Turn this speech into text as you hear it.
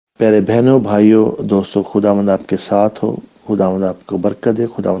پیارے بہنوں بھائیوں دوستوں، خداوند آپ کے ساتھ ہو، خداوند آپ کو برکت دے،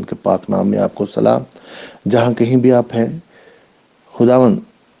 خداوند کے پاک نام میں آپ کو سلام۔ جہاں کہیں بھی آپ ہیں، خداوند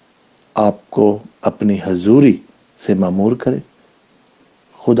آپ کو اپنی حضوری سے معمور کرے،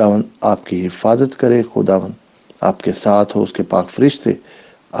 خداوند آپ کی حفاظت کرے، خداوند آپ کے ساتھ ہو، اس کے پاک فرشتے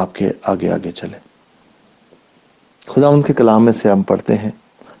آپ کے آگے آگے چلے۔ خداوند کے کلام میں سے ہم پڑھتے ہیں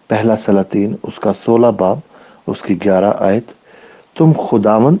پہلا سلاطین اس کا 16 باب اس کی 11 آیت، تم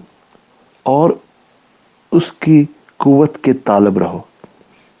خداوند اور اس کی قوت کے طالب رہو،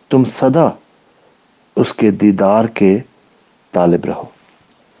 تم سدا اس کے دیدار کے طالب رہو۔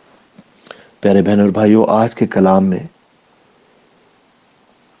 پیارے بہن اور بھائیوں، آج کے کلام میں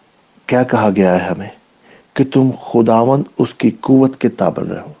کیا کہا گیا ہے ہمیں کہ تم خداوند اس کی قوت کے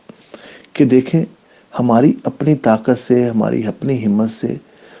طالب رہو۔ کہ دیکھیں، ہماری اپنی طاقت سے، ہماری اپنی ہمت سے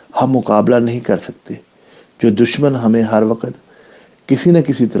ہم مقابلہ نہیں کر سکتے۔ جو دشمن ہمیں ہر وقت کسی نہ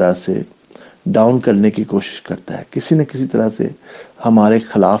کسی طرح سے ڈاؤن کرنے کی کوشش کرتا ہے، کسی نہ کسی طرح سے ہمارے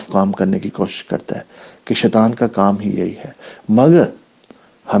خلاف کام کرنے کی کوشش کرتا ہے، کہ شیطان کا کام ہی یہی ہے۔ مگر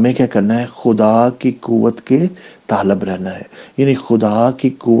ہمیں کیا کرنا ہے؟ خدا کی قوت کے طالب رہنا ہے، یعنی خدا کی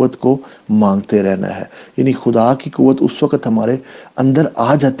قوت کو مانگتے رہنا ہے۔ یعنی خدا کی قوت اس وقت ہمارے اندر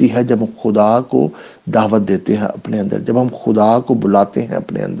آ جاتی ہے جب ہم خدا کو دعوت دیتے ہیں اپنے اندر، جب ہم خدا کو بلاتے ہیں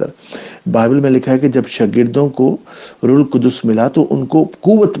اپنے اندر۔ بائبل میں لکھا ہے کہ جب شاگردوں کو روح القدس ملا تو ان کو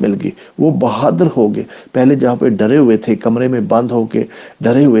قوت مل گئی، وہ بہادر ہو گئے۔ پہلے جہاں پہ ڈرے ہوئے تھے، کمرے میں بند ہو کے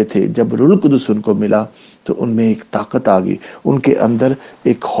ڈرے ہوئے تھے، جب روح القدس ان کو ملا تو ان میں ایک طاقت آ گئی، ان کے اندر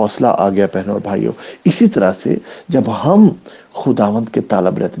ایک حوصلہ آ گیا۔ بہنوں اور بھائیوں، اسی طرح سے جب ہم خداوند کے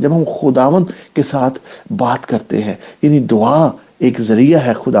طالب رہتے ہیں، جب ہم خداوند کے ساتھ بات کرتے ہیں، یعنی دعا ایک ذریعہ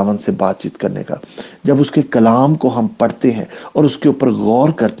ہے خداوند سے بات چیت کرنے کا۔ جب اس کے کلام کو ہم پڑھتے ہیں اور اس کے اوپر غور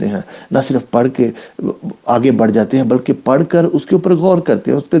کرتے ہیں، نہ صرف پڑھ کے آگے بڑھ جاتے ہیں بلکہ پڑھ کر اس کے اوپر غور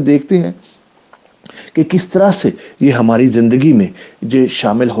کرتے ہیں، اس پہ دیکھتے ہیں کہ کس طرح سے یہ ہماری زندگی میں جو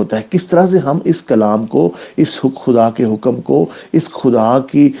شامل ہوتا ہے، کس طرح سے ہم اس کلام کو، اس خدا کے حکم کو، اس خدا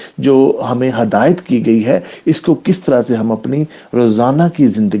کی جو ہمیں ہدایت کی گئی ہے، اس کو کس طرح سے ہم اپنی روزانہ کی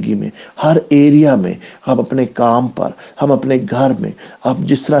زندگی میں، ہر ایریا میں، ہم اپنے کام پر، ہم اپنے گھر میں، ہم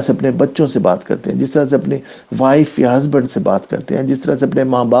جس طرح سے اپنے بچوں سے بات کرتے ہیں، جس طرح سے اپنے وائف یا ہسبینڈ سے بات کرتے ہیں، جس طرح سے اپنے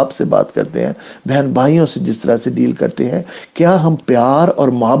ماں باپ سے بات کرتے ہیں، بہن بھائیوں سے جس طرح سے ڈیل کرتے ہیں، کیا ہم پیار اور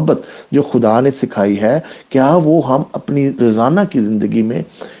محبت جو خدا نے سکھائی ہے، کیا وہ ہم اپنی روزانہ کی زندگی میں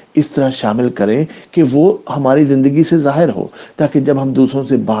اس طرح شامل کریں کہ وہ ہماری زندگی سے ظاہر ہو، تاکہ جب ہم دوسروں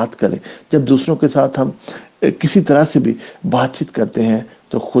سے بات کریں، جب دوسروں کے ساتھ ہم کسی طرح سے بھی بات چیت کرتے ہیں،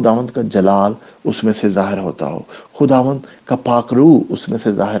 تو خداوند کا جلال اس میں سے ظاہر ہوتا ہو، خداوند کا پاک روح اس میں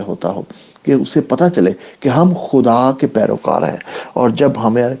سے ظاہر ہوتا ہو، کہ اسے پتہ چلے کہ ہم خدا کے پیروکار ہیں۔ اور جب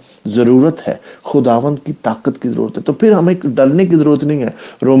ہمیں ضرورت ہے، خداوند کی طاقت کی ضرورت ہے، تو پھر ہمیں ڈرنے کی ضرورت نہیں ہے۔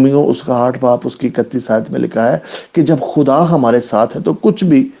 رومیو اس کا 8 باب اس کی 31 آیت میں لکھا ہے کہ جب خدا ہمارے ساتھ ہے تو کچھ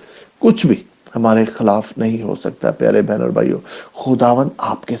بھی ہمارے خلاف نہیں ہو سکتا۔ پیارے بہن اور بھائیوں، خداوند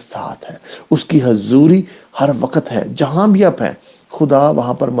آپ کے ساتھ ہے، اس کی حضوری ہر وقت ہے، جہاں بھی آپ ہیں خدا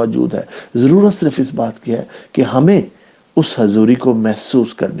وہاں پر موجود ہے۔ ضرورت صرف اس بات کی ہے کہ ہمیں اس حضوری کو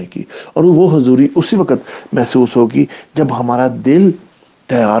محسوس کرنے کی، اور وہ حضوری اسی وقت محسوس ہوگی جب ہمارا دل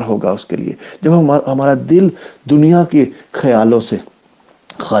تیار ہوگا اس کے لیے، جب ہمارا دل دنیا کے خیالوں سے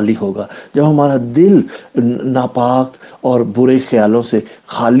خالی ہوگا، جب ہمارا دل ناپاک اور برے خیالوں سے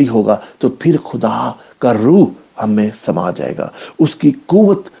خالی ہوگا، تو پھر خدا کا روح ہم میں سما جائے گا، اس کی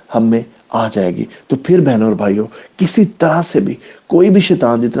قوت ہم میں آ جائے گی۔ تو پھر بہنوں اور بھائیوں، کسی طرح سے بھی کوئی بھی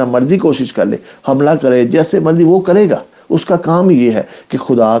شیطان جتنا مرضی کوشش کر لے، حملہ کرے، جیسے مرضی وہ کرے گا، اس کا کام یہ ہے کہ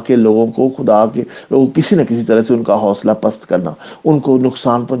خدا کے لوگوں کو کسی نہ کسی طرح سے ان کا حوصلہ پست کرنا، ان کو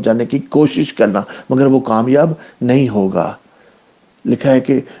نقصان پہنچانے کی کوشش کرنا، مگر وہ کامیاب نہیں ہوگا۔ لکھا ہے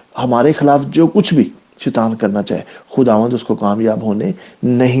کہ ہمارے خلاف جو کچھ بھی شیطان کرنا چاہے، خداوند اس کو کامیاب ہونے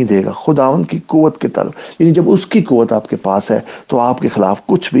نہیں دے گا۔ خداوند کی قوت کے طرف، یعنی جب اس کی قوت آپ کے پاس ہے تو آپ کے خلاف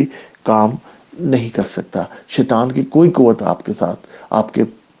کچھ بھی کام نہیں کر سکتا۔ شیطان کی کوئی قوت آپ کے ساتھ، آپ کے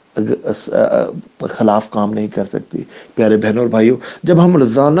خلاف کام نہیں کر سکتی۔ پیارے بہنوں اور بھائیوں، جب ہم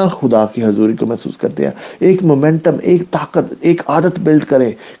روزانہ خدا کی حضوری کو محسوس کرتے ہیں، ایک مومنٹم، ایک طاقت، ایک عادت بلڈ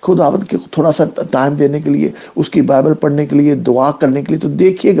کریں خداوند کے تھوڑا سا ٹائم دینے کے لیے، اس کی بائبل پڑھنے کے لیے، دعا کرنے کے لیے، تو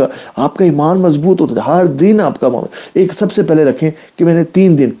دیکھیے گا آپ کا ایمان مضبوط ہوتا ہے۔ ہر دن آپ کا ایک سب سے پہلے رکھیں کہ میں نے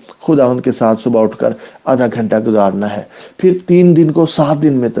 3 دن خداوند کے ساتھ صبح اٹھ کر آدھا گھنٹہ گزارنا ہے، پھر 3 دن کو 7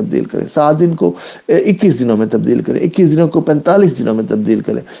 دن میں تبدیل کریں، 7 دن کو 21 دنوں میں تبدیل کریں، 21 دنوں کو 45 دنوں میں تبدیل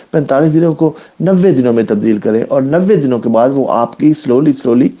کریں، 45 دنوں کو 90 دنوں میں تبدیل کریں، اور 90 دنوں کے بعد وہ آپ کی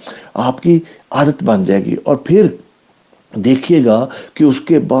سلولی آپ کی عادت بن جائے گی۔ اور پھر دیکھیے گا کہ اس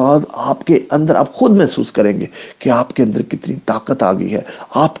کے بعد آپ کے اندر آپ خود محسوس کریں گے کہ آپ کے اندر کتنی طاقت آ گئی ہے،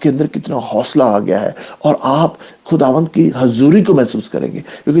 آپ کے اندر کتنا حوصلہ آ گیا ہے، اور آپ خداوند کی حضوری کو محسوس کریں گے،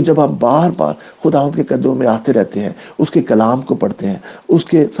 کیونکہ جب آپ بار بار خداوند کے قدموں میں آتے رہتے ہیں، اس کے کلام کو پڑھتے ہیں، اس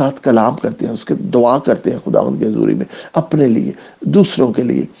کے ساتھ کلام کرتے ہیں، اس کے دعا کرتے ہیں خداوند کی حضوری میں، اپنے لیے، دوسروں کے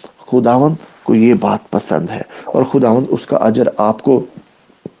لیے، خداوند کو یہ بات پسند ہے، اور خداوند اس کا اجر آپ کو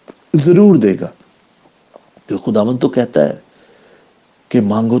ضرور دے گا۔ کہ خداوند تو کہتا ہے کہ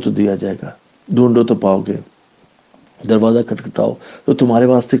مانگو تو دیا جائے گا، ڈھونڈو تو پاؤ گے، دروازہ کھٹکھٹاؤ تو تمہارے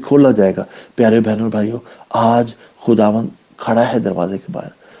واسطے کھولا جائے گا۔ پیارے بہنوں اور بھائیوں، آج خداوند کھڑا ہے دروازے کے باہر،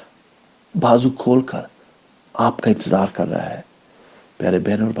 بازو کھول کر آپ کا انتظار کر رہا ہے۔ پیارے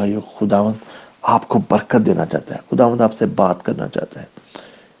بہنوں اور بھائیوں، خداوند آپ کو برکت دینا چاہتا ہے، خداوند آپ سے بات کرنا چاہتا ہے۔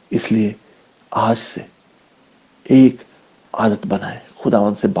 اس لیے آج سے ایک عادت بنائیں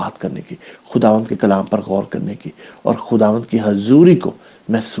خداوند سے بات کرنے کی، خداوند کے کلام پر غور کرنے کی، اور خداوند کی حضوری کو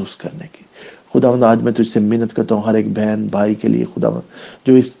محسوس کرنے کی۔ خداوند آج میں تجھ سے منت کرتا ہوں ہر ایک بہن بھائی کے لیے خداوند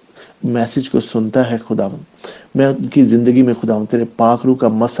جو اس میسج کو سنتا ہے خداوند، میں ان کی زندگی میں خداوند تیرے پاک روح کا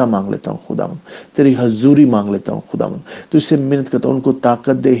مسا مانگ لیتا ہوں خداوند، تیری حضوری مانگ لیتا ہوں خداوند، تجھ سے منت کرتا ہوں ان کو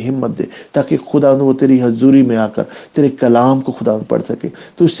طاقت دے، ہمت دے، تاکہ خداوند وہ تیری حضوری میں آ کر تیرے کلام کو خداوند پڑھ سکے،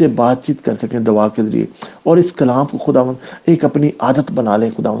 تجھ سے بات چیت کر سکیں دعا کے ذریعے، اور اس کلام کو خداوند ایک اپنی عادت بنا لیں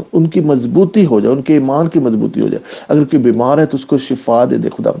خداوند، ان کی مضبوطی ہو جائے، ان کے ایمان کی مضبوطی ہو جائے۔ اگر کوئی بیمار ہے تو اس کو شفا دے دے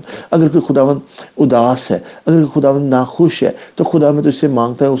خداوند، اگر کوئی خداوند اداس ہے، اگر کوئی خداوند ناخوش ہے تو خدا میں تجھ سے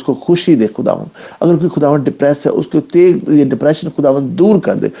مانگتا ہے اس کو خوشی دے خداوند، اگر کوئی خداوند ڈپریس ہے اس کو یہ ڈپریشن خداوند دور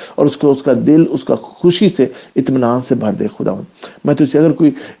کر دے، اور اس کو اس کا دل اس کا خوشی سے اطمینان سے بھر دے خداوند۔ میں تجھ سے اگر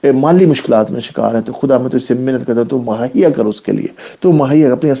کوئی مالی مشکلات میں شکار ہے تو خدا میں تجھ سے منت کرتا ہوں تو مہیا کر اس کے لیے، تو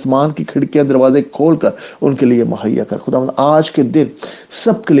مہیا اپنے آسمان کی کھڑکیاں دروازے کھول کر ان کے لیے مہیا کر خداوند۔ آج کے دن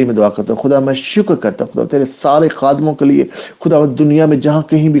سب کے لیے میں دعا کرتا ہوں خدا، میں شکر کرتا ہوں خدا تیرے سارے خادموں کے لیے خداوند، دنیا میں جہاں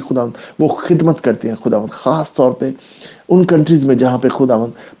کہیں بھی خداوند وہ خدمت کرتے ہیں خداوند، خاص طور پہ ان کنٹریز میں جہاں پہ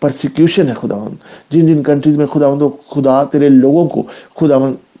خداوند پرسیکیوشن ہے خداوند، جن جن کنٹریز میں خداوند خدا تیرے لوگوں کو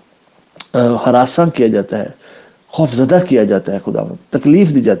خداوند ہراساں کیا جاتا ہے، خوف زدہ کیا جاتا ہے خداوند،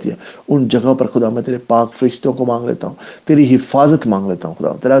 تکلیف دی جاتی ہے، ان جگہوں پر خدا میں تیرے پاک فرشتوں کو مانگ لیتا ہوں، تیری حفاظت مانگ لیتا ہوں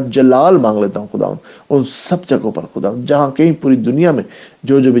خداوند، تیرا جلال مانگ لیتا ہوں خداوند، ان سب جگہوں پر خداوند جہاں کہیں پوری دنیا میں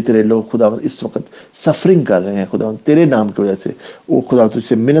جو بھی تیرے لوگ خداوند اس وقت سفرنگ کر رہے ہیں خداوند تیرے نام کی وجہ سے، وہ خدا تجھ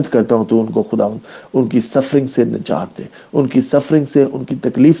سے منت کرتا ہوں تو ان کو خداوند ان کی سفرنگ سے نجات دے، ان کی سفرنگ سے، ان کی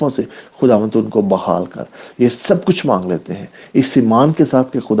تکلیفوں سے خداوند ان کو بحال کر۔ یہ سب کچھ مانگ لیتے ہیں اس ایمان کے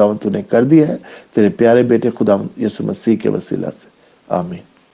ساتھ کہ خداوند تو نے کر دیا ہے، تیرے پیارے بیٹے خداوند یسوع مسیح کے وسیلہ سے، آمین۔